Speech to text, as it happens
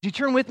You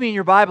turn with me in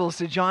your Bibles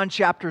to John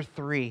chapter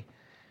 3.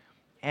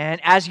 And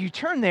as you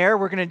turn there,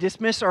 we're going to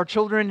dismiss our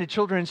children to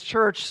Children's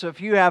Church. So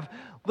if you have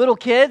little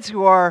kids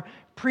who are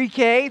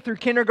pre-K through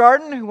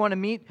kindergarten who want to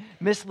meet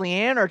Miss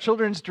Leanne, our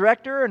children's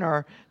director, and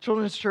our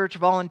Children's Church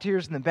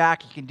volunteers in the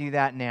back, you can do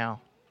that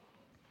now.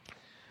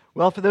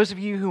 Well, for those of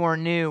you who are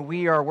new,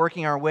 we are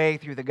working our way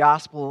through the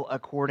Gospel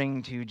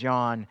according to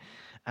John.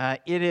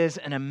 It is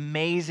an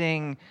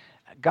amazing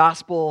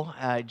gospel.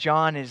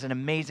 John is an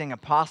amazing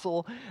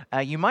apostle.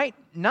 You might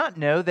not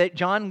know that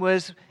John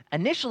was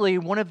initially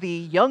one of the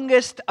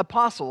youngest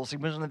apostles. He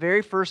was one of the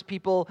very first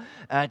people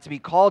to be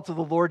called to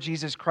the Lord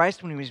Jesus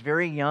Christ when he was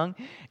very young.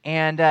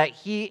 And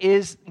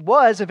he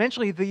was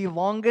eventually the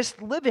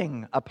longest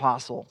living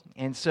apostle.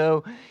 And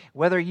so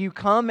whether you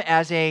come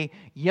as a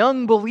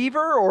young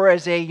believer or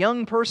as a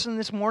young person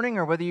this morning,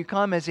 or whether you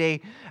come as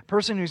a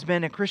person who's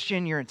been a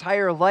Christian your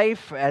entire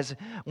life, as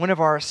one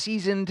of our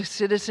seasoned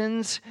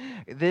citizens,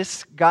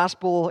 this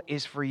gospel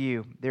is for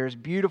you. There's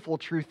beautiful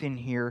truth in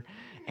here.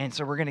 And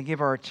so we're going to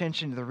give our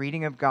attention to the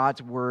reading of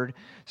God's Word,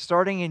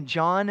 starting in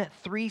John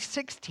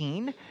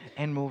 3:16,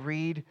 and we'll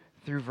read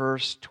through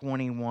verse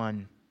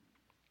 21.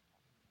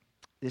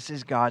 This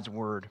is God's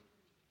Word.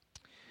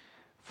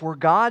 For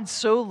God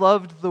so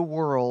loved the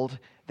world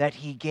that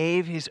He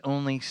gave His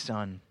only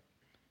Son,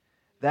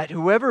 that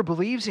whoever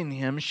believes in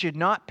Him should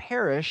not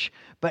perish,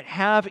 but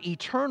have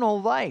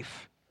eternal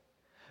life.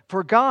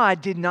 For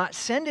God did not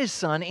send His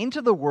Son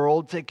into the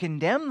world to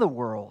condemn the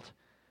world,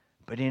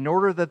 but in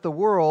order that the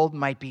world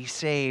might be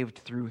saved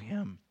through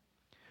Him.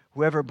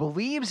 Whoever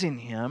believes in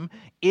Him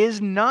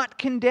is not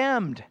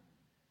condemned,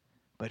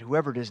 but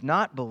whoever does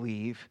not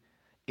believe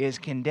is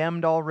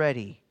condemned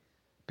already,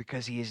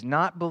 because he has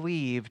not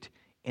believed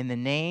in the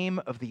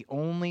name of the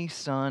only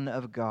Son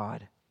of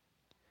God.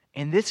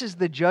 And this is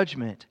the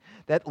judgment,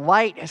 that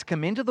light has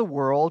come into the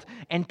world,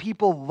 and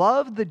people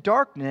love the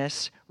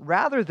darkness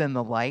rather than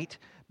the light,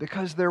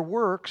 because their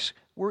works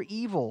were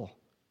evil.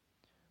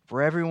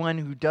 For everyone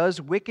who does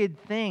wicked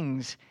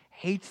things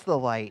hates the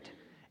light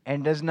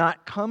and does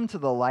not come to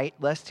the light,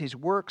 lest his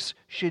works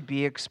should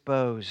be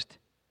exposed.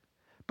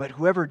 But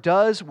whoever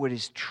does what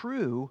is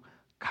true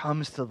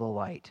comes to the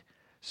light,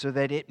 so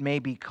that it may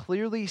be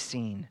clearly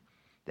seen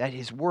that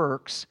his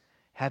works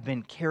have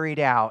been carried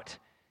out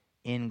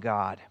in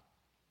God.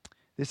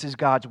 This is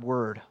God's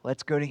Word.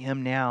 Let's go to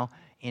Him now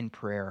in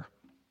prayer.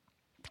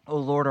 O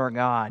Lord our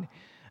God,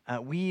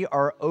 we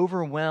are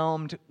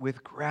overwhelmed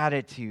with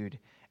gratitude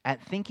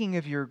at thinking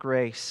of your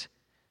grace,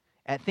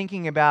 at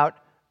thinking about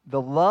the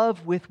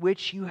love with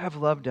which you have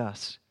loved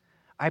us.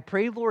 I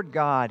pray, Lord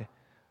God,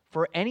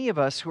 for any of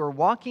us who are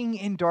walking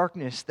in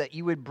darkness, that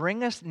you would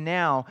bring us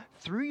now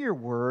through your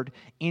word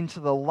into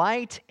the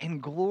light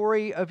and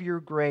glory of your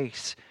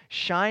grace,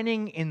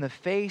 shining in the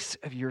face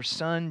of your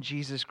Son,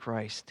 Jesus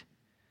Christ.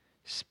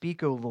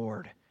 Speak, O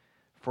Lord,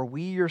 for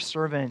we, your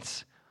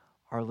servants,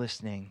 are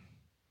listening.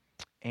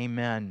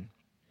 Amen.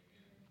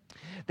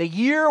 The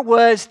year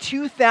was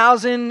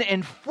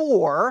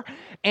 2004,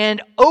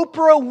 and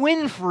Oprah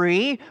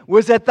Winfrey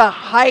was at the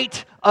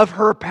height of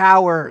her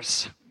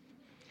powers.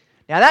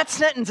 Now, that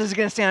sentence is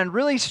going to sound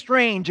really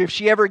strange if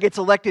she ever gets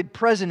elected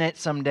president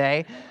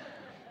someday.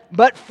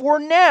 But for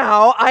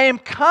now, I am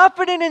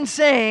confident in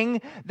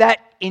saying that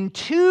in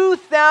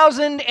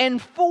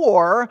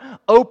 2004,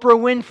 Oprah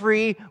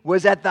Winfrey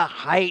was at the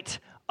height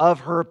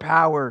of her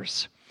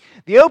powers.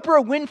 The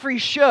Oprah Winfrey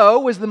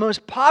Show was the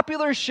most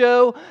popular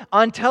show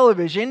on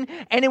television,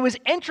 and it was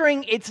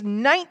entering its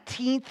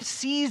 19th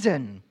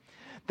season.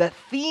 The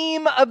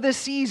theme of the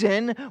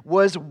season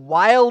was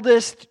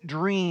Wildest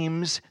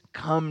Dreams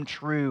Come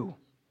True.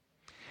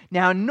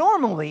 Now,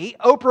 normally,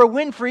 Oprah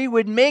Winfrey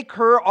would make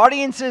her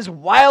audience's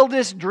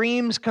wildest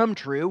dreams come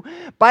true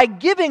by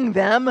giving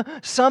them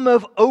some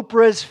of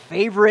Oprah's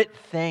favorite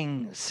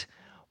things: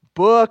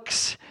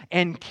 books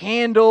and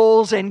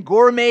candles and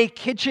gourmet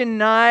kitchen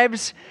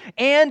knives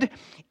and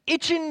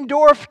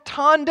Itchendorf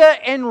Tonda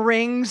and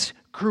Rings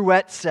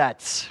cruet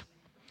sets.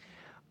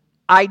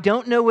 I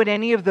don't know what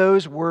any of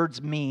those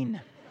words mean,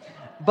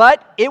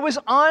 but it was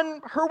on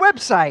her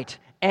website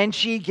and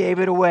she gave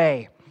it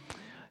away.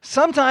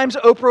 Sometimes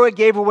Oprah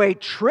gave away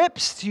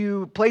trips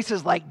to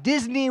places like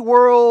Disney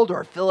World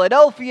or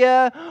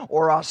Philadelphia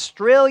or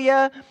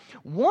Australia.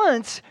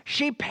 Once,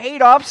 she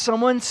paid off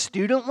someone's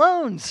student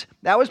loans.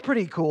 That was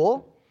pretty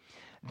cool.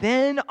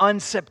 Then on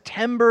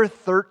September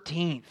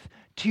 13th,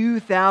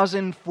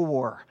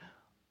 2004,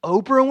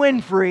 Oprah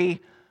Winfrey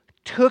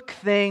took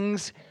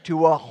things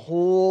to a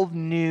whole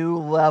new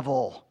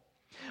level.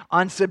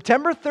 On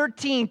September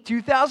 13th,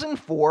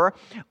 2004,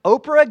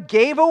 Oprah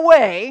gave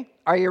away,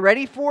 are you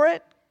ready for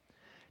it?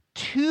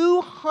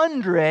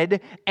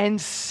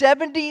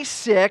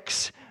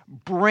 276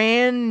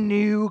 brand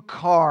new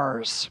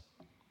cars.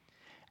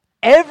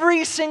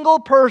 Every single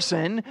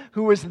person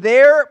who was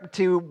there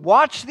to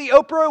watch the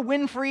Oprah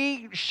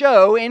Winfrey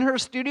Show in her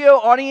studio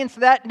audience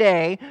that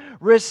day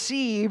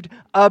received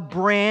a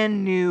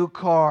brand new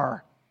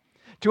car.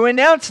 To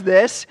announce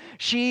this,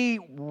 she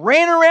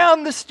ran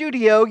around the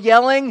studio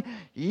yelling,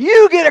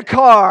 "You get a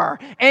car,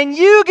 and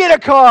you get a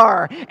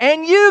car,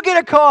 and you get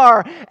a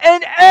car,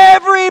 and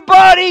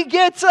everybody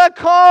gets a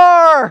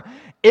car."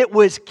 It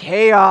was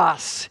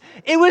chaos.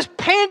 It was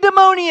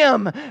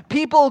pandemonium.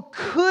 People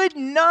could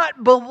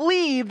not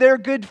believe their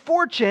good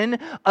fortune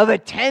of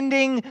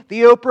attending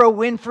the Oprah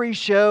Winfrey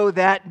Show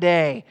that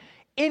day.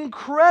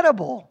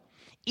 Incredible.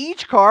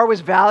 Each car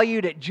was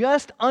valued at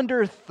just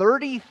under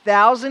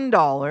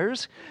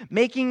 $30,000,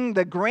 making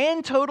the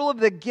grand total of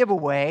the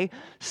giveaway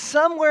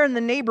somewhere in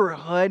the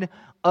neighborhood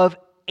of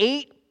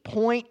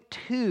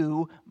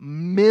 $8.2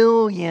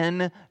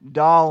 million.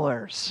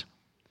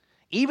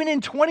 Even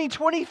in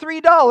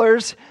 2023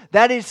 dollars,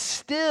 that is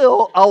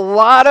still a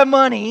lot of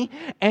money,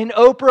 and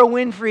Oprah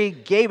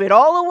Winfrey gave it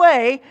all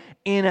away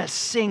in a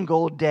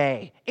single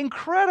day.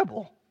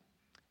 Incredible.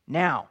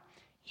 Now,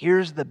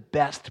 here's the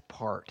best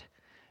part.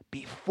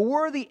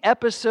 Before the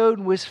episode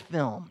was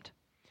filmed,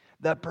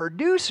 the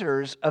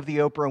producers of the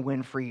Oprah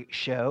Winfrey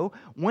Show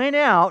went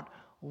out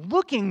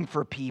looking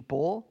for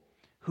people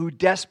who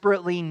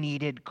desperately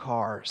needed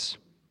cars.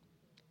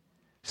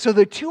 So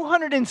the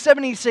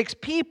 276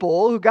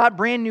 people who got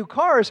brand new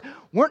cars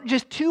weren't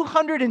just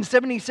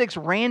 276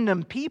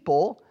 random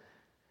people.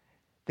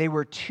 They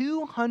were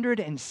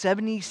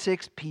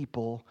 276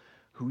 people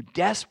who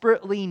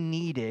desperately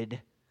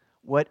needed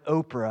what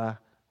Oprah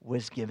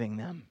was giving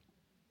them.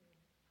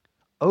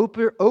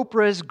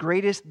 Oprah's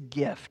greatest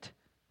gift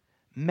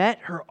met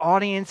her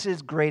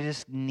audience's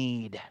greatest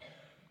need.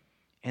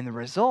 And the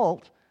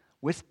result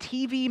was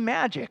TV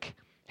magic.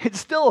 It's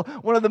still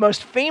one of the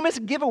most famous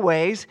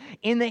giveaways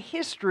in the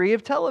history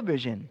of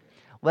television.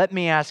 Let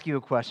me ask you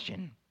a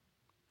question.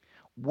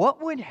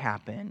 What would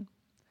happen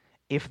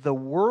if the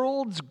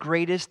world's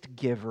greatest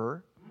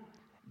giver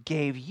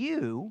gave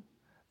you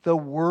the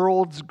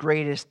world's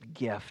greatest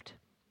gift?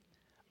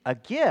 A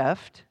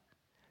gift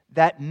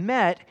that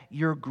met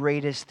your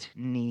greatest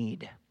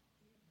need.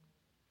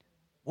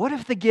 What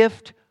if the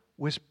gift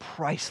was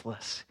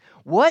priceless?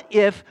 What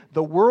if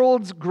the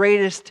world's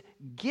greatest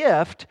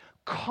gift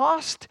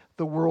cost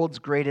the world's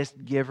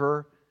greatest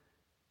giver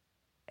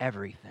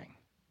everything?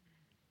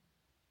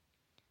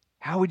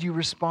 How would you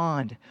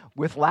respond?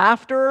 With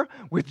laughter?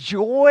 With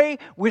joy?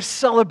 With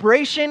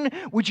celebration?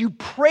 Would you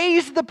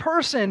praise the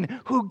person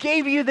who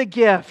gave you the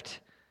gift?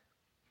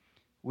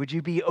 Would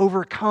you be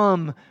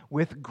overcome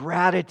with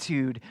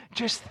gratitude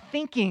just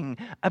thinking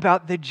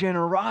about the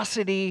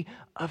generosity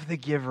of the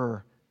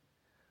giver?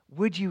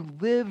 Would you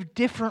live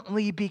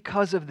differently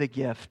because of the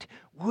gift?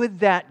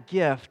 Would that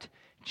gift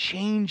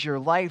change your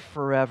life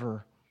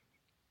forever?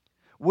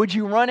 Would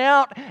you run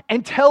out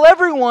and tell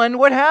everyone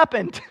what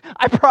happened?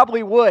 I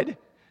probably would.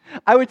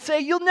 I would say,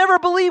 "You'll never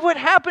believe what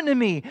happened to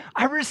me.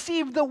 I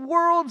received the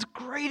world's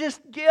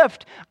greatest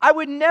gift." I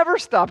would never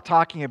stop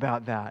talking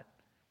about that.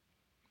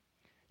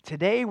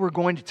 Today, we're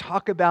going to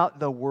talk about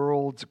the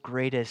world's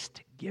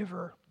greatest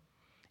giver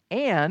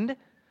and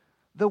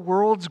the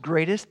world's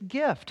greatest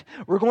gift.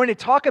 We're going to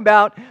talk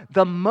about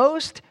the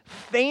most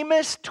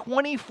famous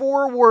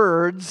 24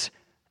 words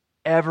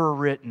ever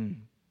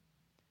written.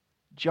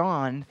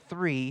 John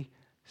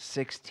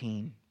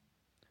 3:16.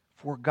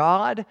 For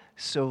God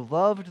so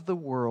loved the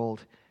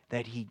world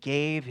that He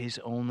gave His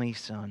only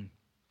Son,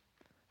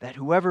 that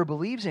whoever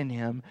believes in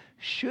Him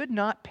should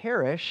not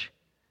perish,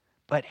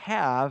 but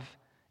have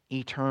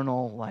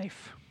eternal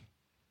life.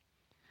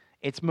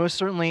 It's most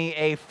certainly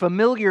a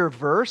familiar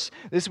verse.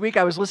 This week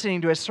I was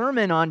listening to a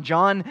sermon on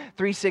John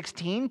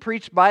 3:16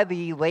 preached by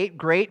the late,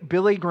 great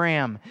Billy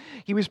Graham.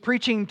 He was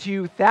preaching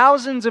to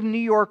thousands of New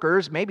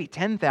Yorkers, maybe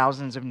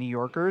 10,000s of New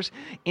Yorkers,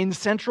 in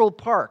Central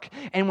Park.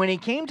 And when he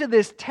came to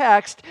this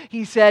text,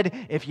 he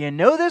said, "If you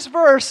know this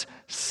verse,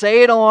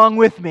 say it along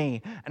with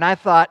me." And I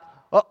thought,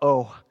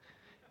 uh-oh.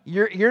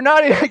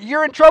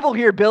 You're in trouble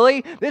here,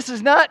 Billy. This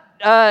is not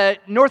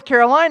North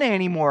Carolina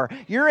anymore.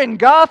 You're in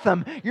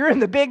Gotham. You're in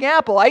the Big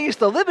Apple. I used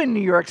to live in New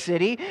York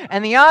City,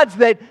 and the odds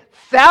that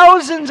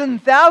thousands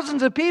and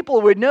thousands of people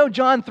would know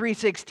John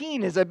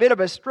 3:16 is a bit of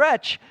a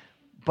stretch.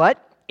 But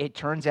it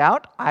turns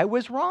out I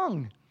was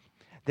wrong.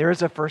 There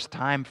is a first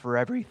time for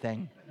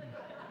everything.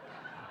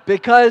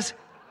 Because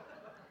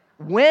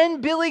when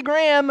Billy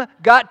Graham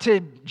got to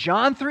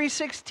John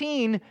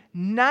 3:16,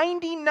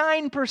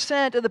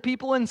 99% of the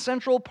people in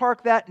Central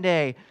Park that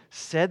day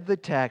said the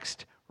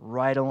text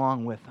right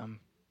along with them.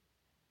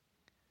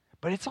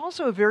 But it's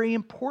also a very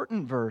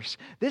important verse.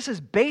 This is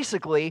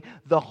basically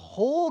the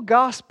whole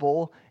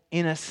gospel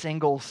in a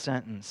single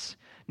sentence.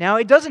 Now,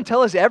 it doesn't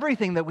tell us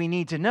everything that we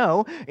need to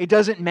know. It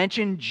doesn't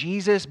mention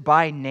Jesus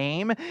by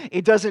name.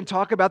 It doesn't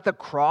talk about the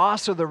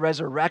cross or the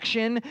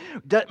resurrection,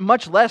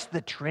 much less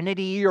the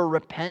Trinity or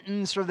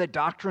repentance or the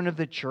doctrine of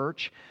the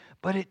church.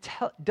 But it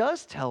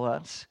does tell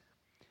us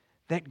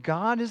that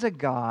God is a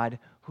God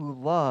who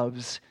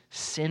loves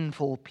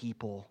sinful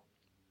people.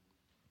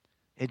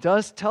 It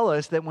does tell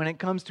us that when it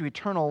comes to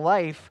eternal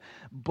life,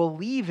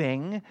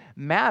 believing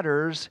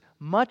matters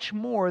much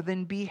more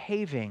than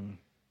behaving.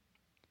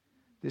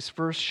 This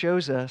verse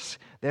shows us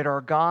that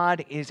our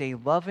God is a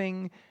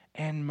loving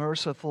and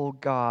merciful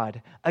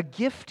God, a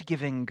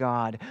gift-giving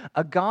God,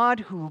 a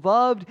God who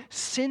loved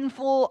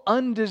sinful,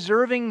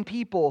 undeserving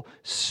people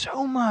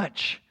so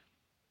much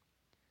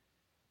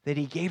that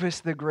He gave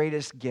us the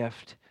greatest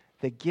gift,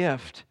 the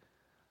gift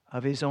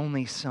of His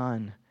only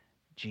Son,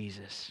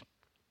 Jesus.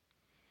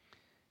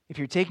 If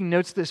you're taking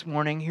notes this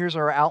morning, here's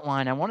our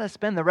outline. I want to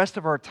spend the rest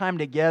of our time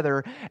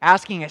together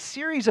asking a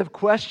series of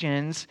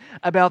questions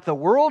about the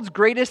world's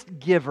greatest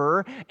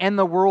giver and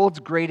the world's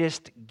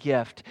greatest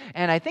gift.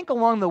 And I think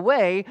along the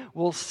way,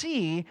 we'll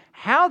see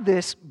how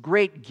this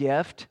great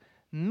gift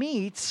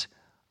meets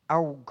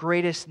our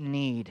greatest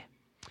need.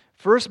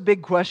 First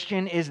big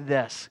question is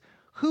this: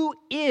 who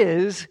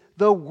is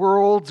the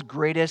world's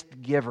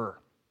greatest giver?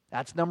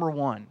 That's number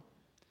one.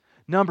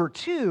 Number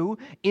two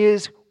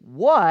is,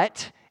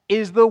 what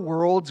is the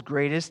world's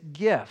greatest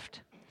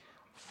gift?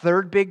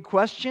 Third big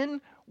question,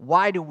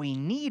 why do we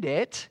need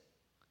it?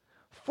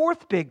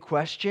 Fourth big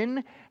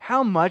question,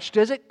 how much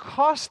does it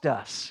cost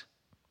us?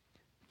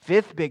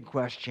 Fifth big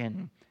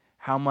question,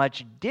 how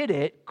much did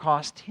it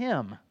cost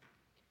Him?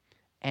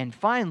 And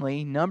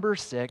finally, number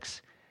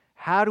 6,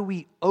 how do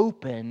we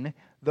open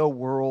the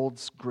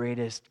world's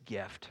greatest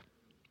gift?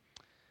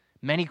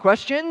 Many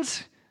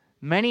questions,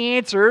 many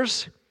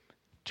answers,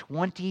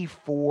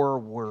 24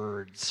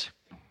 words.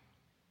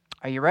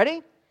 Are you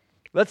ready?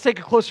 Let's take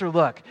a closer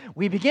look.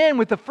 We begin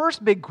with the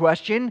first big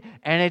question,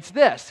 and it's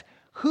this: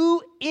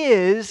 who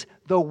is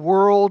the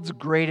world's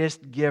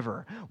greatest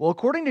giver? Well,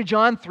 according to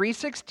John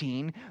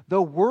 3:16,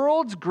 the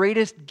world's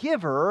greatest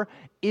giver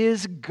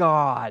is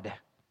God.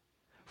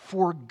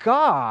 For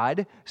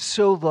God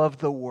so loved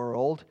the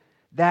world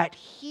that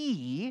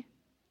He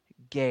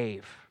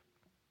gave.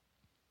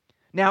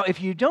 Now,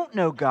 if you don't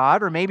know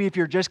God, or maybe if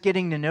you're just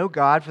getting to know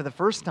God for the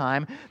first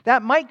time,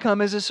 that might come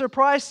as a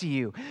surprise to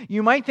you.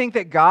 You might think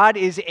that God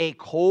is a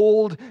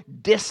cold,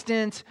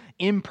 distant,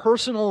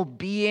 impersonal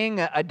being,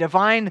 a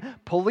divine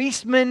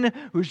policeman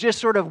who's just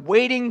sort of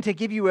waiting to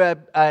give you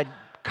a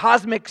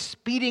cosmic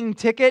speeding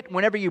ticket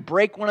whenever you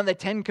break one of the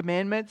 10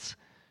 Commandments.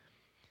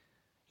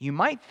 You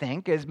might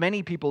think, as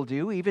many people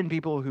do, even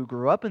people who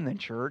grew up in the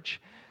church,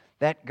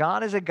 that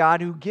God is a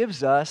God who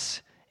gives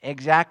us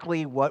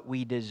exactly what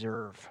we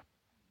deserve.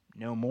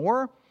 No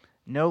more,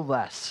 no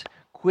less.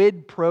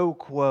 Quid pro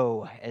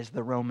quo, as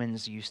the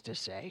Romans used to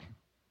say.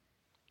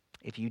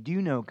 If you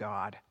do know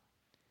God,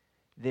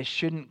 this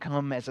shouldn't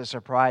come as a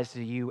surprise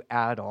to you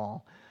at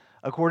all.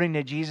 According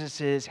to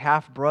Jesus'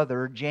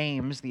 half-brother,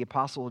 James, the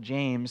Apostle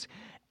James,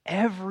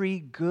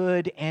 every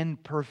good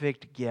and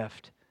perfect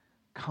gift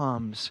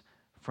comes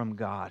from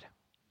God.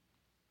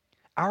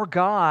 Our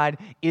God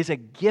is a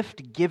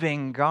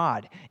gift-giving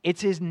God.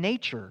 It's His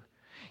nature.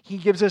 He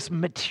gives us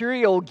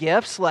material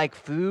gifts like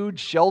food,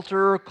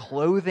 shelter,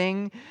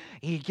 clothing.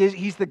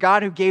 He's the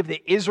God who gave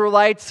the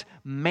Israelites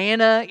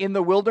manna in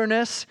the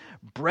wilderness,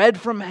 bread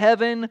from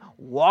heaven,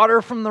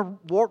 water from the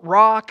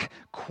rock,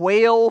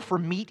 quail for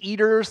meat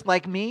eaters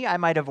like me. I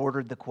might have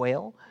ordered the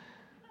quail.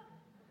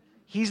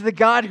 He's the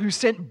God who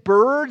sent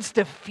birds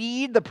to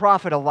feed the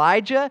prophet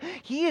Elijah.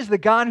 He is the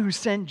God who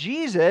sent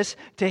Jesus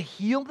to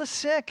heal the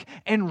sick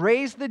and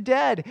raise the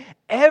dead.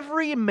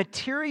 Every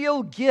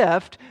material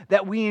gift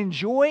that we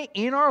enjoy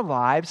in our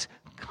lives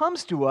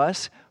comes to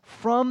us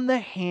from the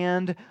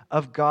hand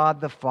of God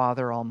the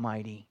Father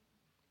Almighty.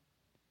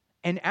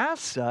 And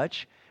as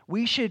such,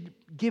 we should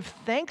give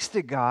thanks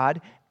to God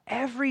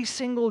every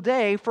single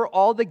day for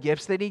all the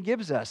gifts that He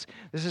gives us.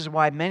 This is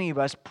why many of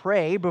us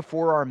pray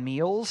before our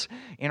meals.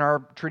 In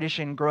our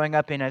tradition, growing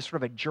up in a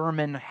sort of a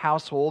German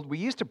household, we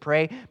used to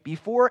pray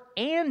before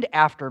and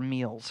after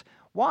meals.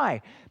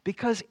 Why?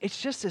 Because it's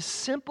just a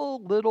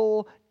simple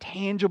little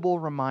tangible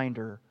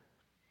reminder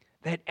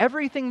that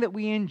everything that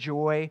we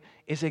enjoy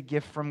is a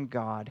gift from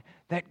God,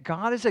 that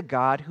God is a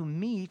God who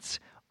meets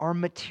our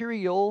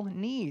material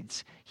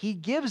needs. He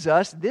gives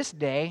us this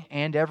day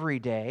and every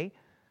day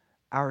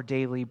our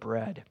daily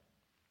bread.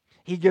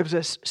 He gives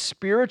us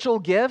spiritual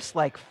gifts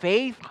like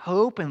faith,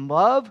 hope, and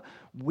love,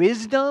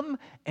 wisdom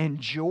and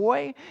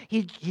joy.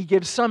 He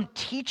gives some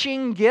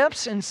teaching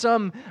gifts and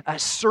some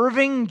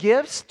serving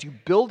gifts to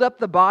build up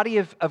the body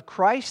of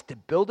Christ, to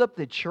build up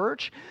the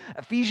church.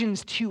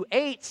 Ephesians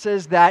 2:8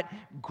 says that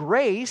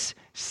grace,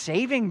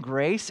 saving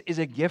grace, is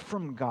a gift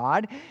from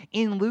God.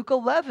 In Luke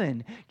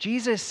 11,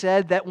 Jesus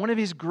said that one of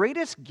His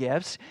greatest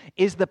gifts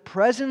is the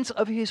presence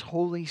of His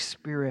Holy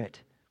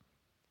Spirit.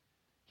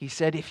 He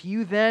said, if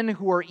you then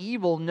who are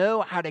evil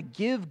know how to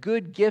give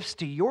good gifts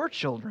to your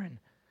children,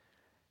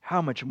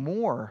 how much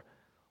more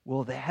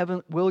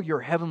will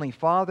your heavenly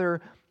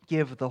Father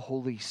give the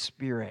Holy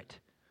Spirit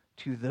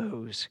to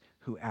those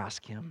who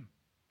ask Him?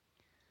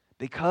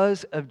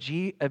 Because of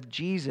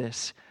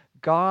Jesus,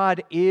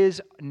 God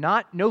is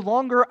no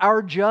longer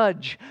our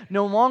judge,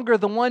 no longer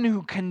the one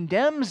who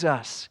condemns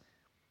us.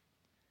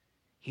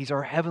 He's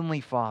our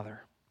heavenly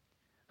Father,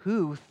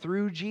 who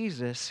through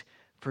Jesus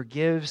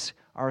forgives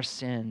our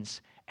sins,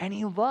 and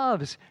He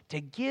loves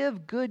to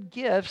give good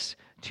gifts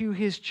to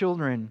His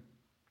children.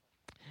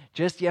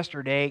 Just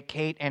yesterday,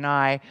 Kate and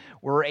I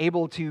were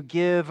able to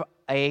give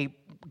a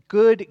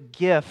good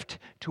gift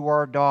to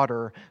our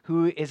daughter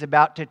who is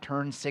about to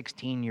turn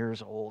 16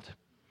 years old.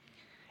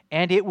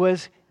 And it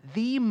was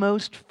the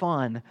most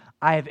fun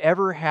I've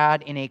ever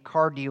had in a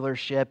car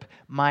dealership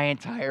my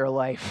entire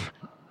life.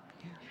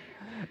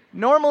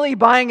 Normally,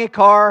 buying a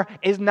car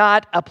is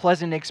not a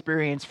pleasant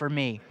experience for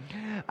me.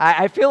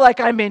 I feel like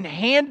I'm in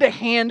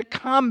hand-to-hand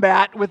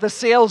combat with a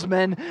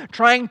salesman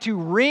trying to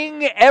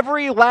wring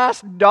every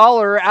last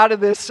dollar out of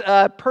this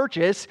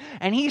purchase,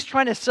 and he's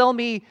trying to sell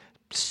me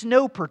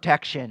snow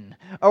protection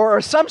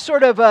or some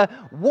sort of a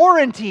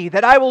warranty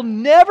that I will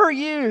never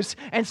use.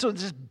 And so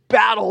this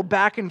battle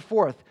back and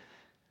forth.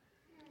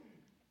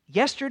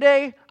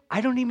 Yesterday,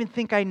 I don't even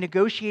think I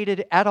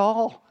negotiated at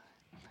all.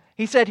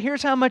 He said,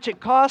 here's how much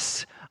it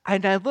costs.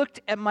 And I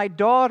looked at my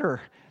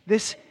daughter,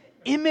 this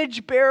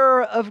image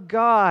bearer of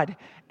God,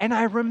 and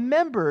I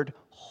remembered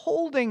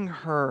holding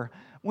her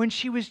when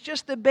she was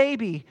just a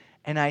baby.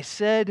 And I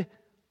said,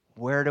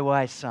 where do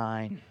I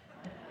sign?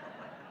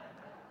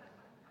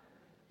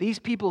 These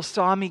people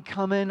saw me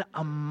coming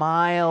a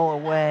mile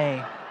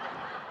away.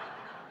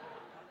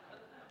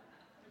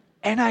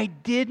 And I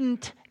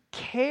didn't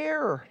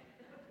care.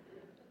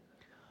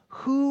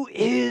 Who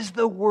is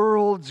the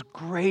world's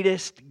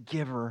greatest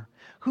giver?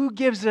 Who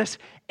gives us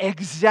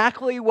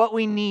exactly what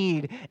we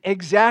need,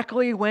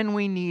 exactly when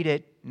we need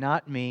it?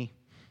 Not me.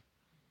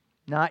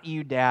 Not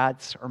you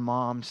dads or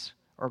moms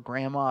or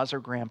grandmas or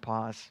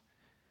grandpas.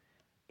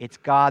 It's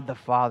God the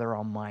Father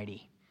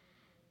Almighty,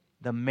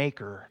 the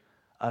maker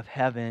of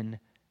heaven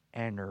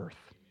and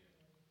earth.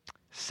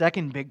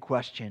 Second big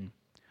question.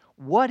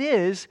 What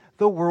is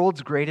the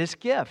world's greatest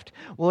gift?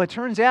 Well, it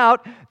turns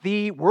out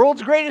the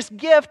world's greatest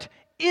gift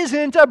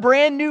isn't a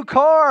brand new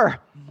car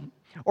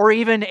or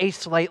even a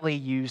slightly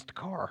used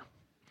car.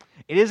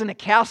 It isn't a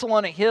castle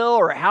on a hill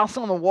or a house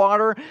on the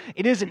water.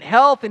 It isn't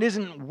health. It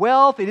isn't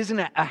wealth. It isn't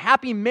a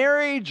happy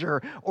marriage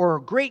or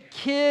great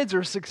kids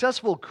or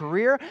successful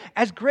career.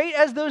 As great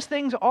as those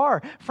things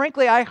are,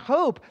 frankly, I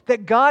hope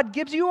that God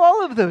gives you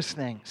all of those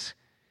things.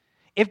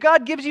 If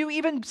God gives you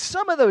even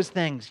some of those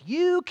things,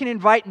 you can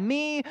invite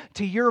me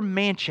to your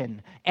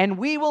mansion and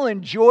we will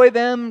enjoy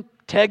them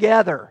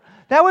together.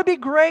 That would be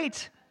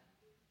great.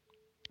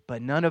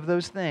 But none of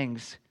those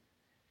things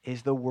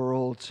is the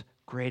world's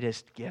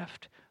greatest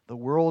gift. The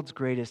world's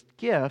greatest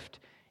gift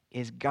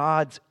is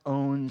God's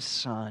own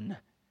Son,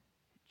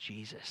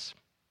 Jesus.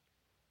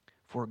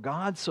 For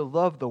God so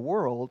loved the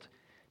world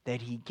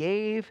that He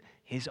gave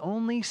His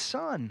only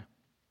Son.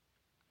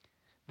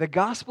 The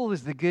gospel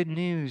is the good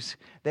news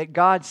that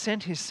God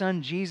sent His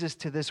Son Jesus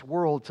to this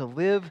world to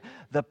live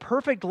the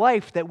perfect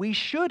life that we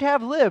should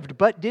have lived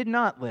but did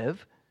not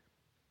live,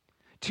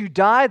 to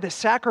die the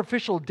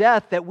sacrificial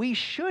death that we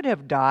should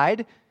have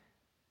died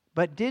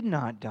but did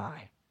not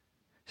die,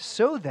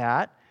 so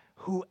that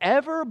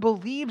whoever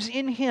believes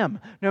in Him,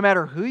 no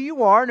matter who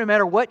you are, no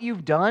matter what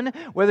you've done,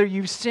 whether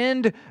you've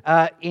sinned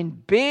in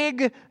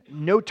big,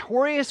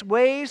 notorious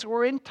ways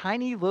or in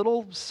tiny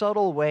little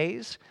subtle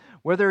ways,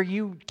 whether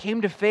you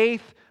came to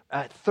faith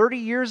 30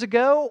 years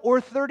ago or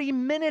 30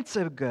 minutes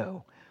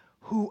ago,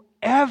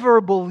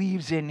 whoever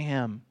believes in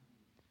Him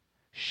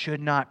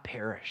should not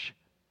perish,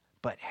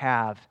 but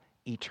have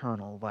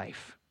eternal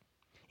life.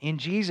 In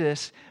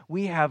Jesus,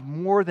 we have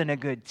more than a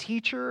good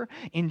teacher.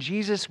 In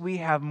Jesus, we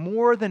have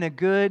more than a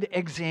good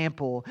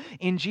example.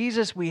 In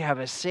Jesus, we have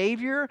a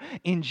Savior.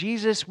 In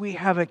Jesus, we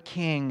have a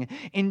King.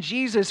 In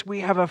Jesus, we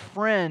have a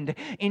friend.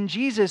 In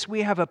Jesus,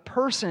 we have a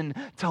person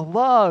to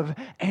love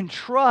and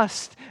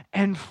trust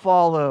and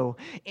follow.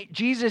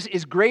 Jesus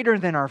is greater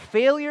than our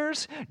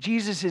failures.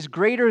 Jesus is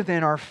greater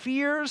than our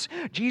fears.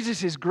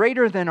 Jesus is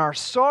greater than our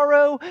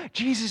sorrow.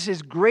 Jesus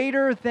is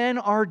greater than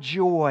our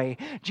joy.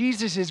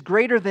 Jesus is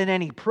greater than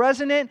any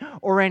president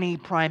or any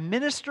prime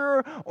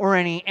minister or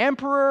any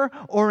emperor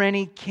or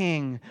any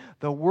king.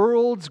 The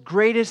world's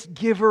greatest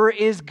giver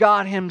is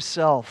God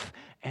Himself,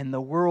 and the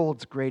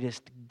world's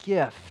greatest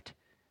gift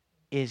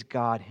is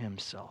God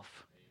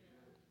Himself.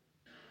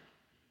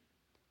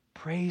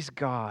 Praise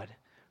God,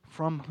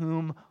 from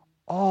whom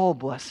all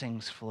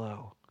blessings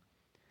flow,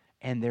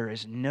 and there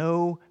is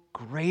no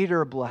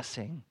greater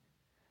blessing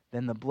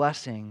than the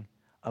blessing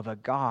of a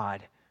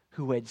God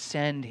who would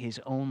send His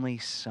only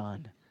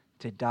Son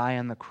to die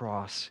on the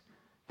cross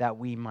that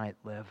we might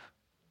live.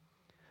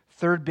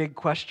 Third big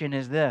question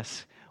is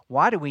this: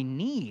 why do we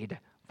need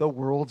the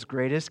world's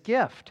greatest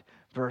gift?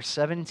 Verse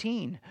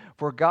 17,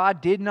 for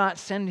God did not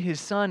send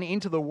His Son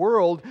into the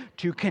world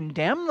to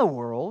condemn the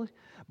world,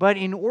 but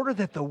in order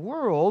that the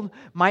world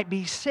might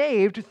be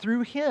saved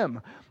through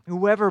Him.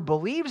 Whoever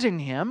believes in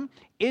Him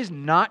is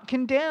not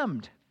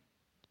condemned,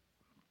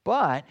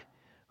 but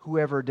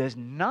whoever does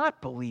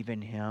not believe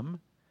in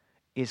Him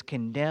is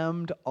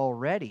condemned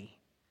already,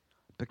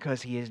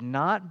 because he has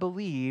not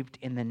believed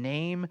in the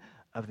name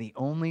of the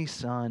only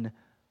Son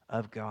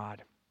of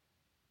God.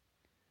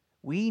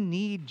 We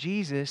need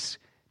Jesus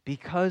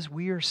because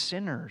we are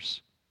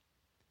sinners.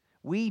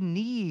 We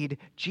need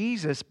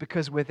Jesus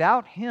because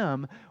without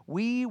Him,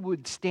 we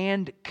would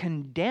stand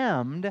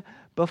condemned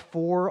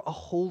before a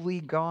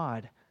holy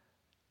God.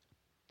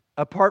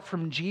 Apart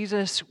from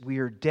Jesus, we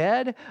are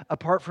dead.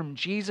 Apart from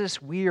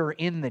Jesus, we are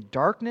in the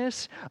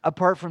darkness.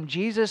 Apart from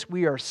Jesus,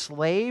 we are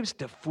slaves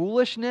to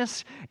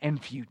foolishness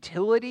and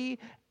futility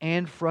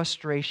and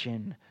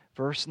frustration.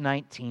 Verse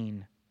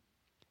 19.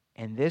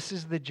 And this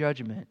is the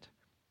judgment,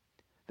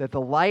 that the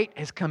light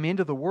has come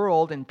into the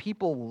world, and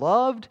people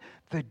loved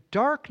the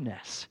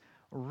darkness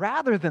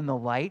rather than the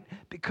light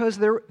because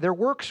their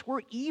works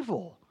were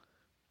evil.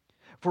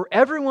 For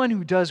everyone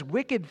who does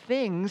wicked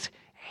things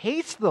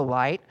hates the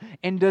light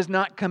and does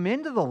not come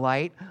into the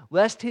light,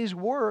 lest his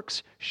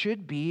works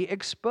should be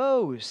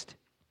exposed.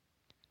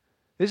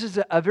 This is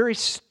a very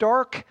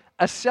stark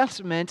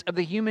assessment of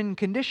the human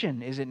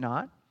condition, is it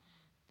not?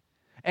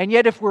 And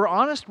yet, if we're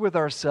honest with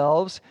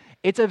ourselves,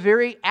 it's a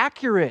very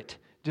accurate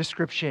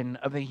description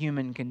of the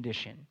human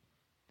condition.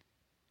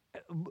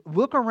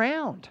 Look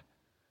around.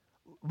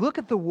 Look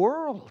at the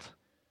world.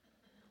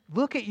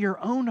 Look at your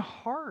own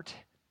heart.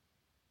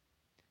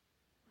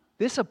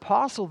 This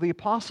apostle, the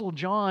Apostle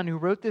John, who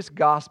wrote this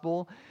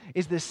gospel,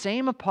 is the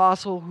same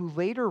apostle who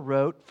later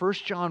wrote 1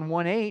 John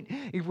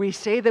 1:8, if we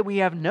say that we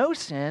have no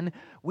sin,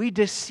 we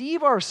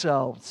deceive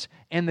ourselves,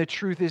 and the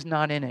truth is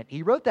not in it.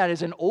 He wrote that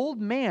as an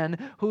old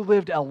man who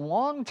lived a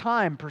long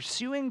time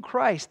pursuing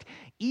Christ.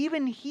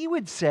 Even he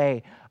would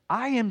say,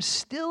 I am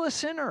still a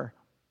sinner.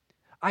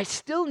 I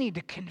still need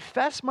to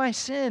confess my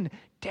sin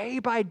day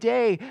by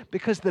day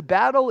because the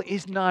battle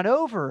is not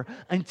over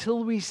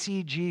until we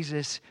see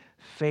Jesus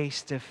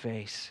face to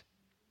face.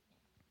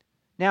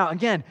 Now,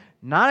 again,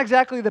 not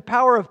exactly the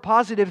power of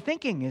positive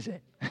thinking, is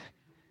it?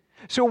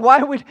 So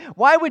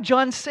why would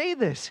John say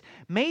this?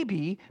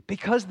 Maybe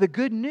because the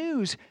good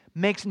news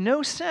makes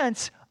no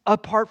sense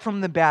apart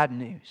from the bad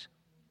news.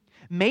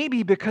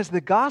 Maybe because the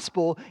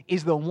gospel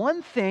is the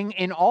one thing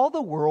in all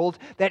the world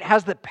that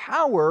has the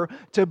power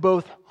to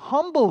both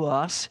humble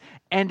us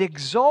and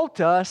exalt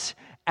us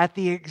at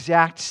the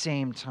exact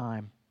same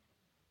time.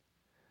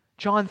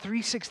 John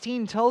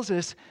 3:16 tells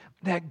us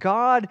that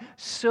God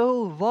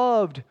so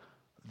loved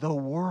the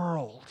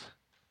world.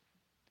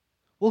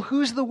 Well,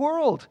 who's the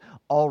world?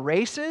 All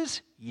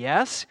races?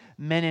 Yes.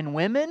 Men and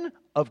women?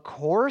 Of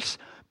course.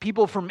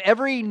 People from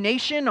every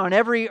nation on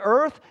every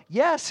earth?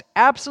 Yes,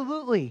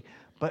 absolutely.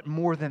 But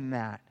more than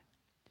that.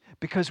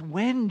 Because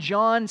when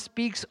John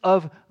speaks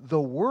of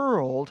the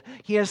world,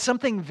 he has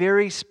something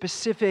very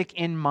specific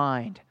in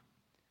mind.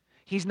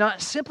 He's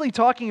not simply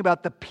talking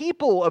about the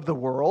people of the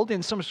world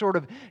in some sort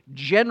of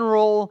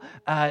general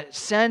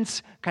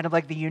sense, kind of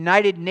like the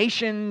United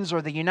Nations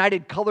or the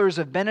United Colors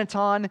of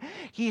Benetton.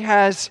 He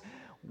has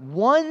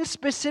one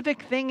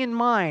specific thing in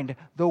mind.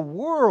 The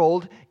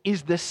world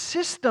is the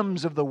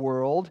systems of the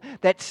world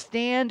that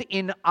stand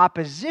in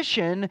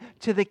opposition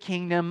to the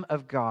kingdom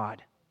of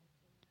God.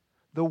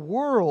 The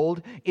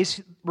world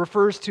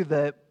refers to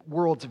the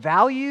world's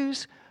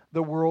values,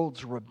 the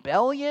world's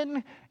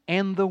rebellion,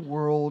 and the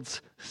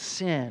world's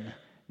sin.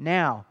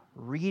 Now,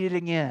 read it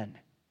again.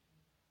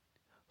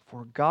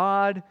 For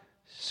God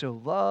so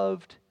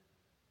loved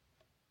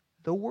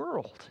the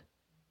world.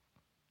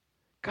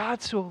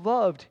 God so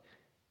loved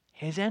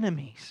His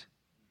enemies.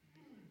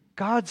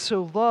 God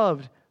so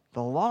loved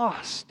the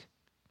lost.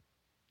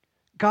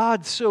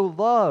 God so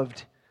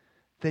loved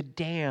the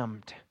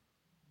damned.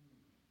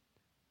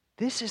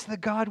 This is the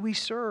God we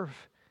serve.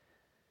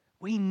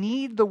 We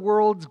need the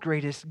world's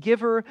greatest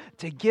giver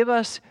to give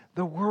us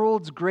the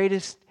world's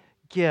greatest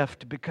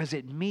gift because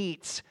it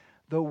meets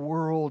the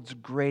world's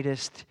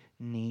greatest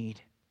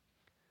need.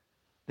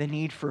 The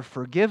need for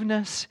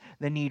forgiveness,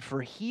 the need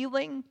for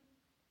healing,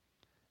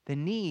 the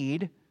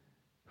need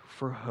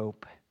for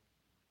hope.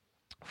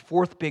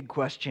 Fourth big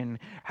question,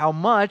 how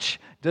much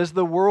does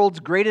the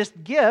world's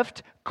greatest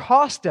gift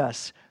cost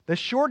us? The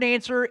short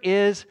answer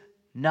is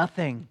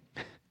nothing.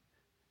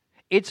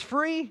 It's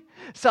free.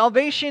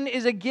 Salvation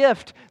is a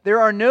gift. There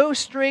are no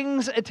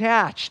strings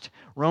attached.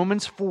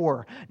 Romans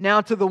 4.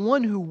 Now to the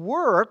one who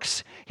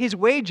works, his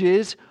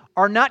wages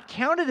are not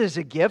counted as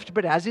a gift,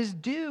 but as his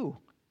due.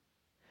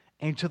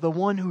 And to the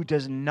one who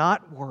does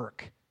not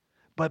work,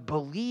 but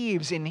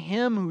believes in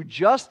Him who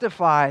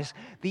justifies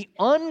the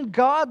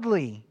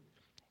ungodly,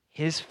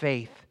 his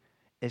faith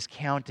is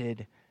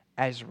counted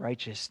as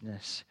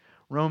righteousness.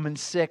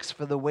 Romans 6,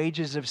 for the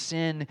wages of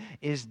sin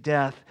is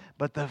death,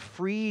 but the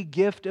free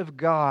gift of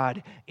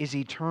God is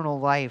eternal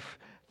life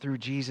through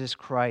Jesus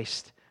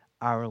Christ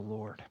our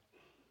Lord.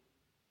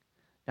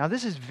 Now,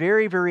 this is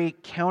very, very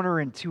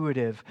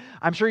counterintuitive.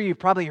 I'm sure you've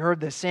probably heard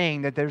the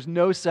saying that there's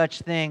no such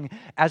thing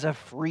as a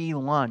free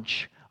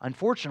lunch.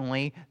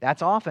 Unfortunately,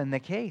 that's often the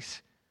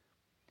case.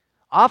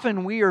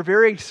 Often we are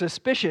very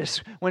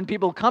suspicious when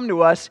people come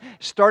to us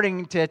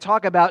starting to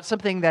talk about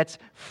something that's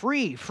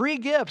free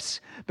gifts,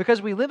 because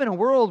we live in a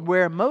world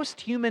where most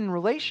human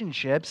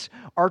relationships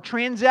are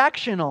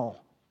transactional.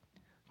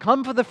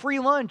 Come for the free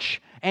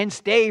lunch and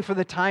stay for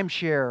the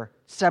timeshare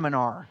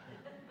seminar,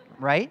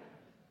 right?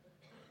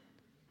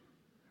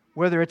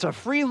 Whether it's a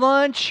free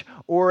lunch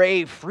or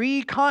a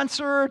free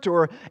concert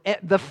or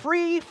the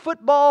free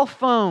football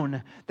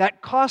phone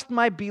that cost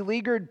my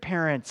beleaguered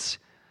parents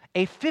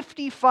a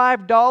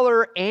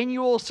 $55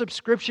 annual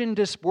subscription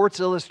to Sports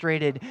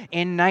Illustrated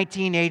in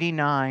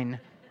 1989.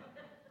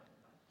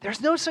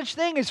 There's no such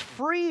thing as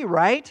free,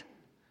 right?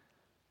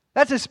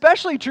 That's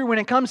especially true when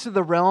it comes to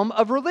the realm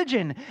of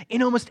religion.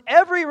 In almost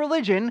every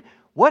religion,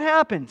 what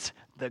happens?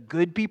 The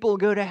good people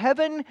go to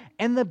heaven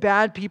and the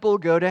bad people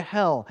go to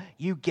hell.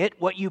 You get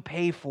what you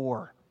pay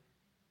for.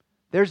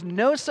 There's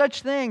no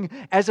such thing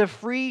as a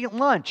free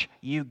lunch.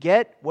 You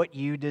get what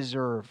you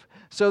deserve.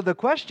 So the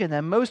question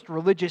that most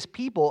religious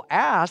people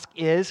ask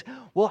is,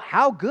 well,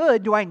 how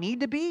good do I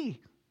need to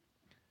be?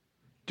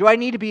 Do I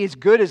need to be as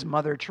good as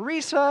Mother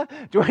Teresa?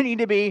 Do I need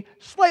to be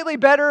slightly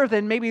better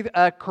than maybe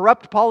a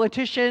corrupt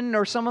politician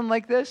or someone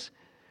like this?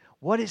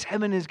 What is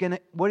heaven going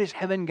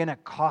to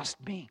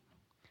cost me?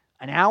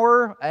 An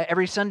hour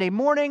every Sunday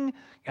morning,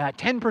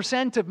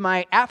 10% of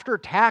my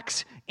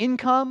after-tax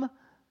income?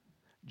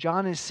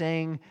 John is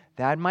saying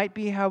that might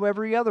be how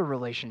every other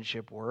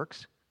relationship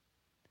works.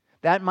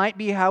 That might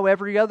be how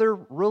every other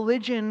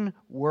religion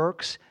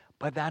works,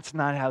 but that's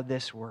not how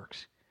this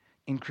works.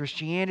 In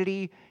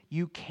Christianity,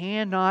 you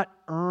cannot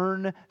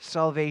earn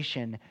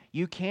salvation.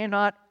 You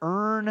cannot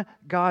earn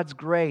God's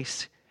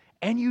grace,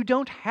 and you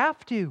don't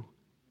have to.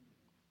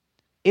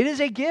 It is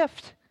a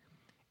gift.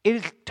 It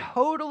is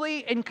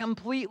totally and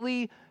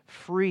completely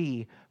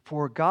free.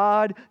 For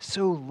God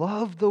so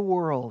loved the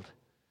world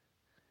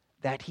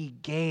that He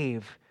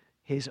gave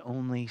His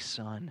only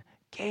Son.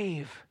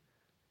 Gave.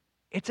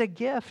 It's a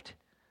gift.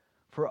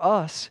 For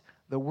us,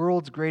 the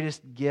world's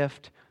greatest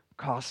gift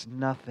costs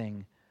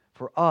nothing.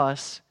 For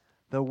us,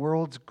 the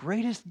world's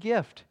greatest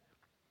gift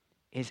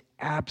is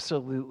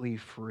absolutely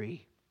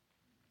free.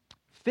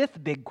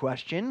 Fifth big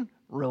question,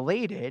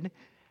 related: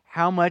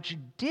 how much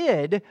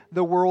did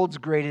the world's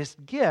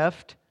greatest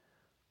gift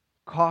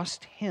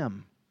cost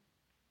Him?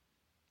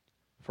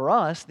 For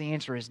us, the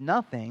answer is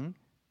nothing.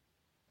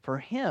 For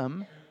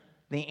Him,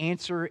 the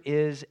answer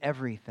is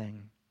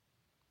everything.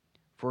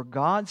 For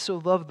God so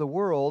loved the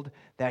world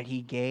that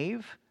He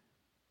gave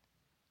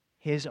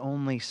His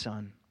only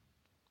Son.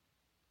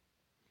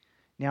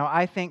 Now,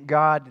 I thank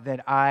God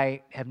that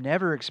I have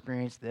never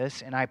experienced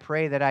this, and I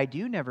pray that I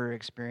do never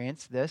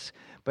experience this,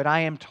 but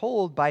I am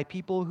told by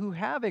people who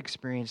have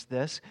experienced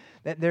this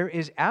that there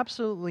is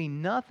absolutely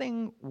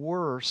nothing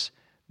worse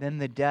than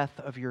the death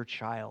of your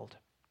child.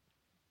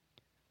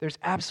 There's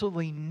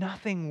absolutely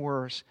nothing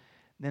worse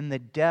than the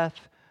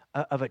death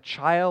of a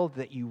child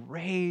that you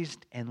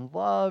raised and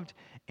loved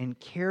and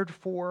cared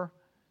for.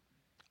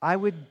 I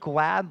would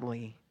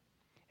gladly,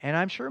 and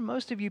I'm sure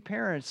most of you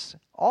parents,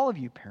 all of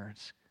you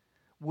parents,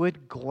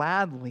 would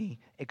gladly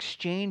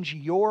exchange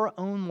your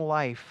own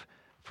life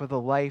for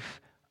the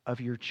life of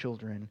your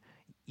children.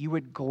 You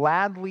would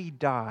gladly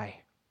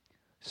die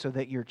so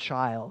that your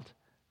child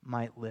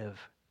might live.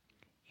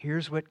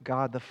 Here's what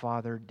God the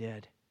Father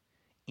did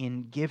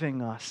in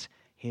giving us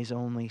His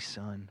only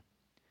Son.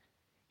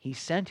 He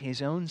sent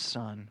His own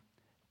Son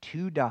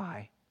to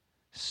die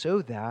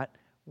so that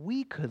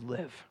we could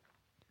live.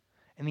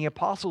 In the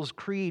Apostles'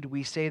 Creed,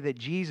 we say that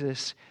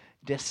Jesus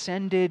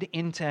descended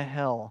into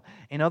hell.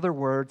 In other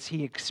words,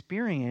 He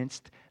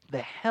experienced the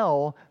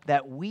hell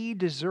that we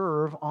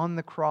deserve on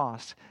the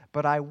cross.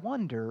 But I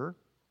wonder,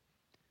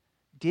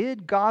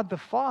 did God the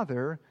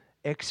Father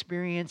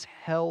experience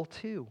hell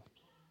too?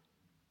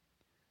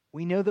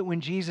 We know that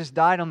when Jesus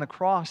died on the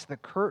cross, the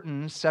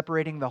curtain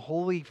separating the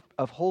Holy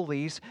of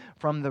Holies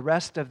from the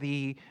rest of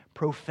the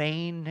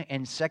profane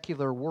and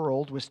secular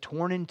world was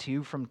torn in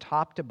two from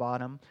top to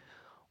bottom.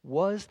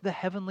 Was the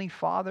Heavenly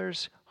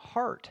Father's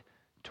heart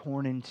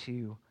torn in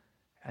two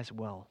as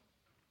well?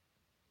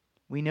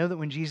 We know that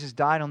when Jesus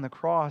died on the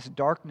cross,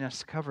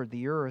 darkness covered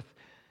the earth.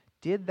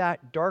 Did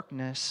that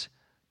darkness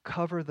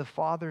cover the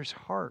Father's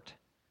heart?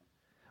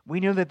 We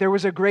know that there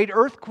was a great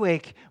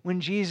earthquake when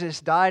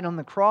Jesus died on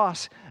the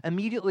cross,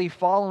 immediately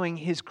following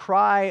His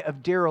cry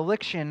of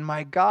dereliction,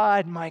 my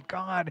God,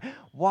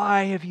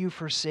 why have you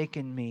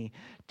forsaken me?"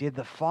 Did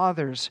the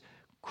Father's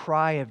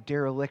cry of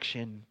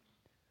dereliction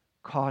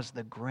cause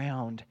the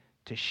ground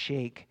to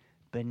shake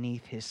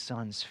beneath His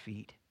Son's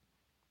feet?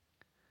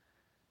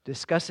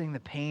 Discussing the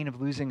pain of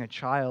losing a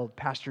child,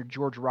 Pastor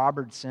George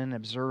Robertson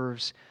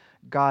observes,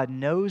 God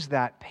knows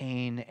that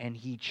pain, and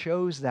He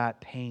chose that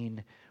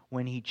pain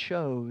when He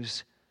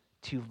chose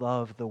to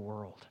love the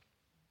world.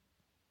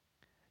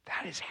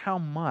 That is how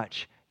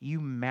much you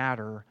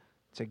matter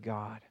to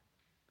God.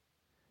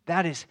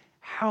 That is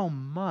how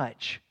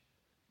much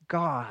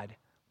God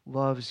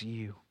loves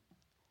you.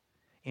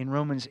 In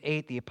Romans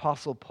 8, the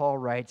Apostle Paul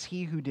writes,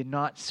 "He who did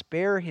not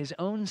spare His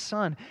own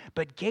Son,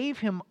 but gave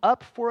Him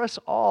up for us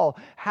all,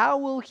 how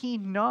will He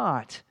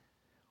not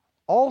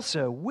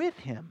also with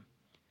Him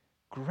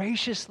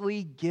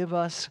graciously give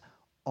us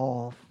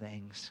all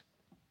things?"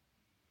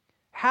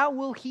 How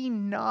will He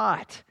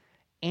not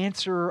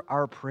answer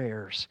our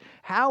prayers?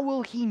 How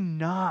will He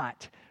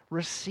not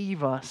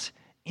receive us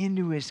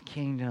into His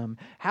kingdom?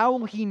 How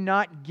will He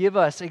not give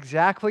us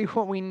exactly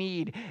what we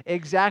need,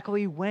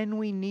 exactly when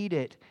we need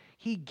it?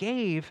 He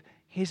gave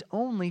His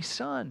only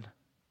Son.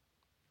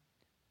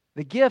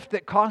 The gift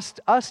that cost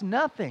us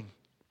nothing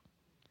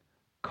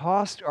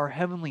cost our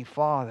Heavenly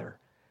Father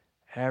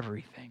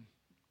everything.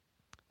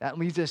 That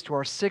leads us to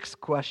our sixth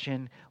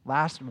question,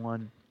 last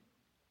one.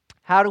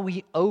 How do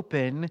we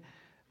open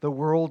the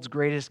world's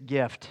greatest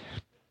gift?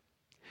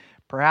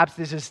 Perhaps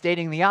this is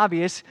stating the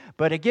obvious,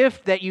 but a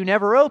gift that you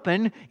never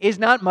open is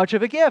not much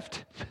of a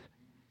gift.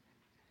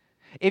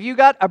 If you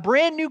got a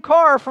brand new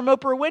car from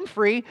Oprah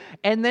Winfrey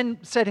and then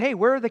said, hey,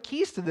 where are the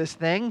keys to this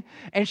thing?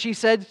 And she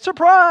said,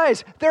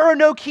 surprise, there are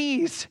no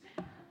keys.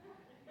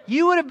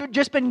 You would have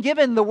just been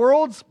given the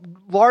world's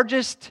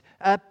largest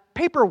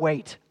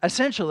paperweight,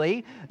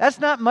 essentially. That's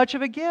not much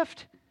of a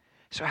gift.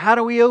 So how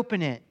do we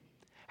open it?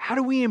 How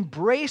do we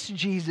embrace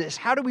Jesus?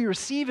 How do we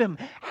receive Him?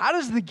 How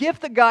does the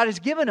gift that God has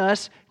given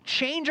us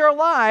change our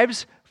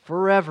lives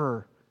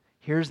forever?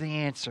 Here's the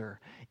answer.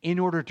 In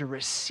order to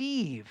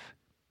receive,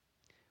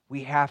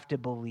 we have to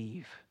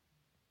believe.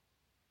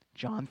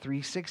 John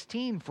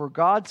 3:16, for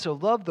God so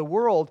loved the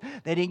world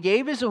that He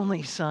gave His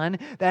only Son,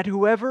 that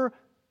whoever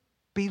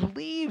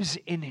believes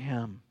in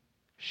Him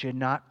should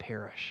not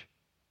perish,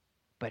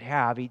 but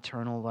have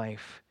eternal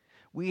life.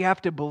 We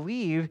have to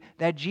believe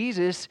that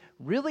Jesus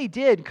really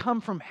did come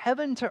from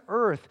heaven to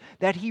earth,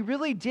 that He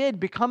really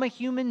did become a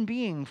human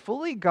being,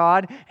 fully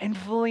God and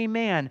fully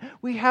man.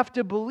 We have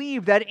to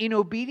believe that in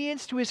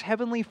obedience to His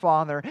heavenly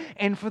Father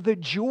and for the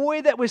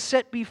joy that was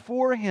set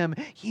before Him,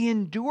 He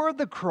endured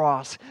the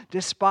cross,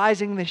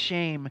 despising the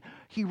shame.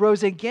 He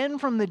rose again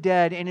from the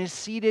dead and is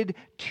seated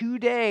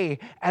today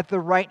at the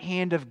right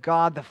hand of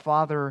God the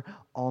Father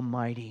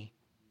Almighty.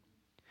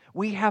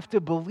 We have to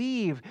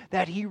believe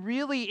that He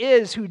really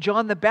is who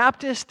John the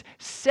Baptist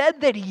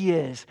said that He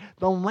is,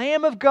 the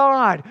Lamb of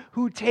God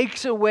who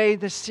takes away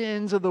the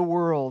sins of the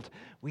world.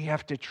 We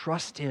have to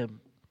trust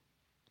Him.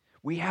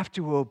 We have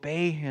to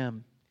obey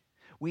Him.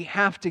 We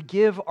have to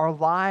give our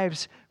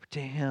lives to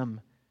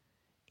Him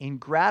in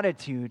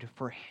gratitude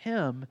for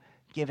Him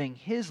giving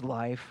His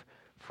life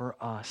for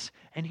us.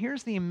 And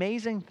here's the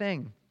amazing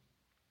thing.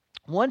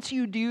 Once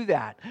you do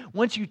that,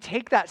 once you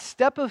take that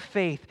step of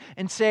faith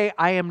and say,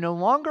 I am no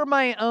longer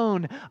my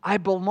own, I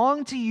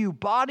belong to you,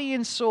 body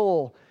and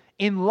soul,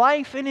 in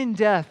life and in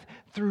death,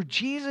 through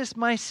Jesus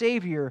my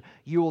Savior,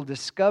 you will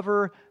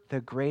discover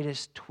the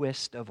greatest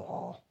twist of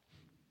all,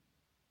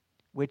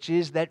 which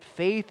is that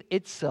faith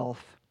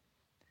itself,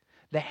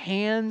 the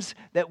hands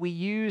that we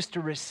use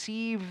to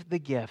receive the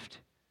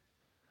gift,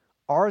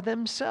 are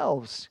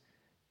themselves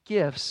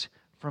gifts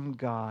from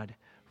God.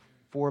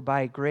 For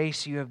by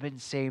grace you have been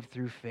saved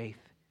through faith.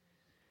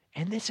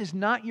 And this is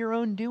not your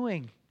own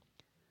doing.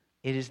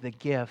 It is the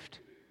gift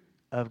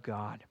of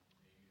God.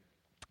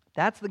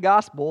 That's the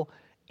gospel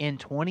in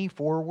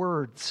 24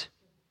 words.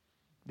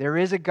 There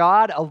is a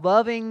God, a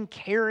loving,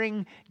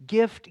 caring,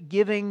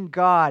 gift-giving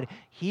God.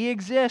 He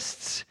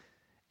exists,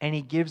 and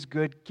He gives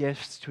good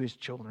gifts to His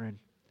children.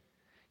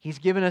 He's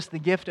given us the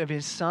gift of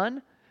His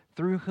Son,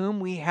 through whom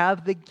we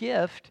have the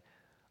gift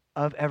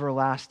of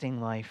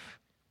everlasting life.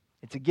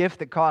 It's a gift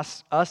that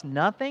costs us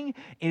nothing.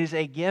 It is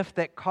a gift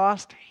that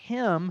cost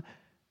Him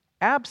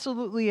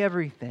absolutely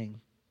everything.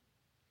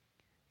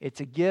 It's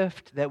a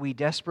gift that we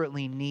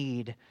desperately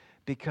need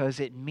because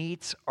it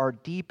meets our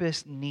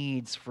deepest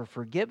needs for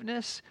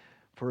forgiveness,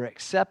 for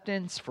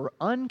acceptance, for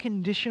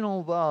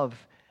unconditional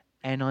love,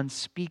 and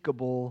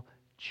unspeakable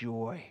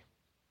joy.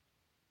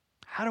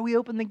 How do we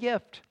open the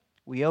gift?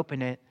 We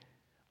open it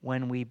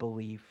when we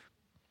believe.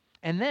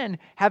 And then,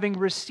 having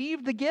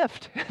received the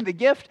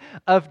gift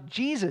of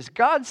Jesus,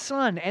 God's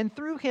Son, and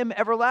through Him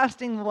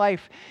everlasting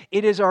life,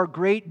 it is our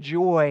great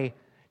joy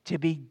to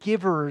be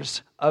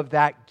givers of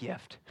that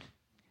gift.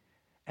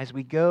 As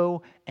we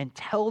go and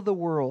tell the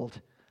world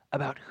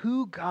about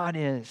who God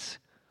is,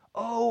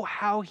 oh,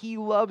 how He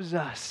loves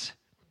us,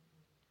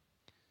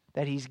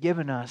 that He's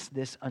given us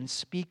this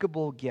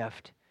unspeakable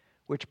gift,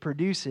 which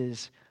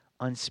produces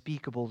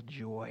unspeakable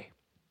joy.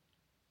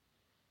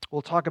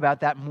 We'll talk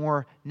about that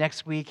more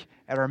next week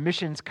at our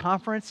missions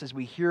conference as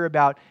we hear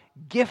about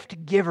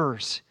gift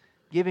givers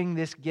giving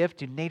this gift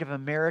to Native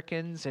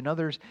Americans and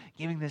others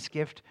giving this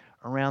gift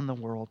around the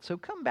world. So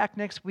come back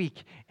next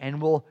week and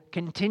we'll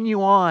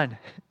continue on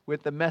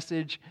with the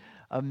message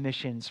of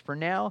missions. For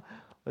now,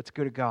 let's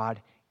go to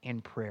God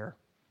in prayer.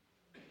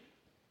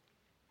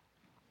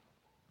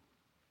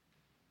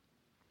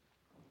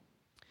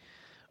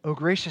 O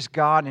gracious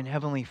God and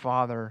Heavenly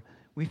Father,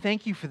 we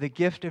thank You for the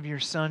gift of Your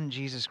Son,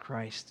 Jesus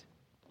Christ.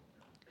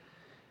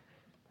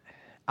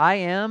 I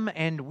am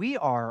and we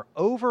are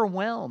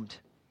overwhelmed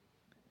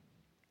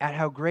at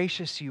how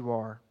gracious You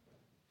are.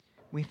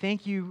 We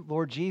thank You,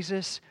 Lord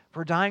Jesus,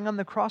 for dying on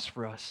the cross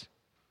for us.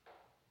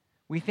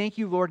 We thank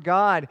You, Lord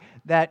God,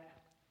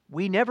 that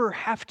we never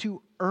have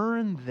to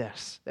earn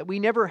this, that we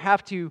never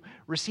have to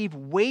receive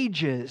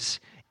wages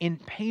in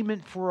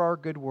payment for our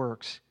good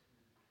works,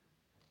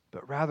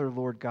 but rather,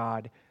 Lord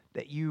God,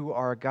 that You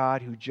are a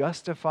God who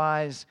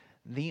justifies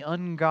the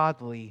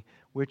ungodly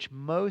which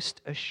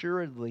most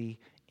assuredly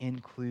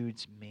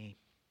includes me.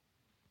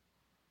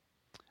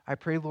 I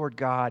pray, Lord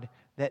God,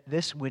 that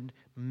this would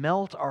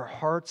melt our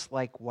hearts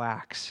like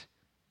wax,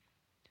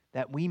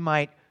 that we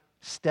might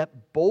step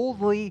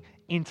boldly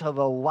into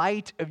the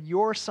light of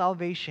your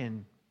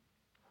salvation,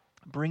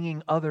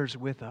 bringing others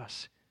with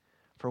us,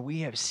 for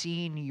we have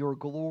seen your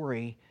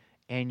glory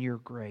and your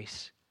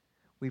grace.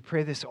 We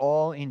pray this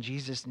all in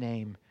Jesus'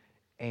 name.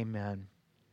 Amen.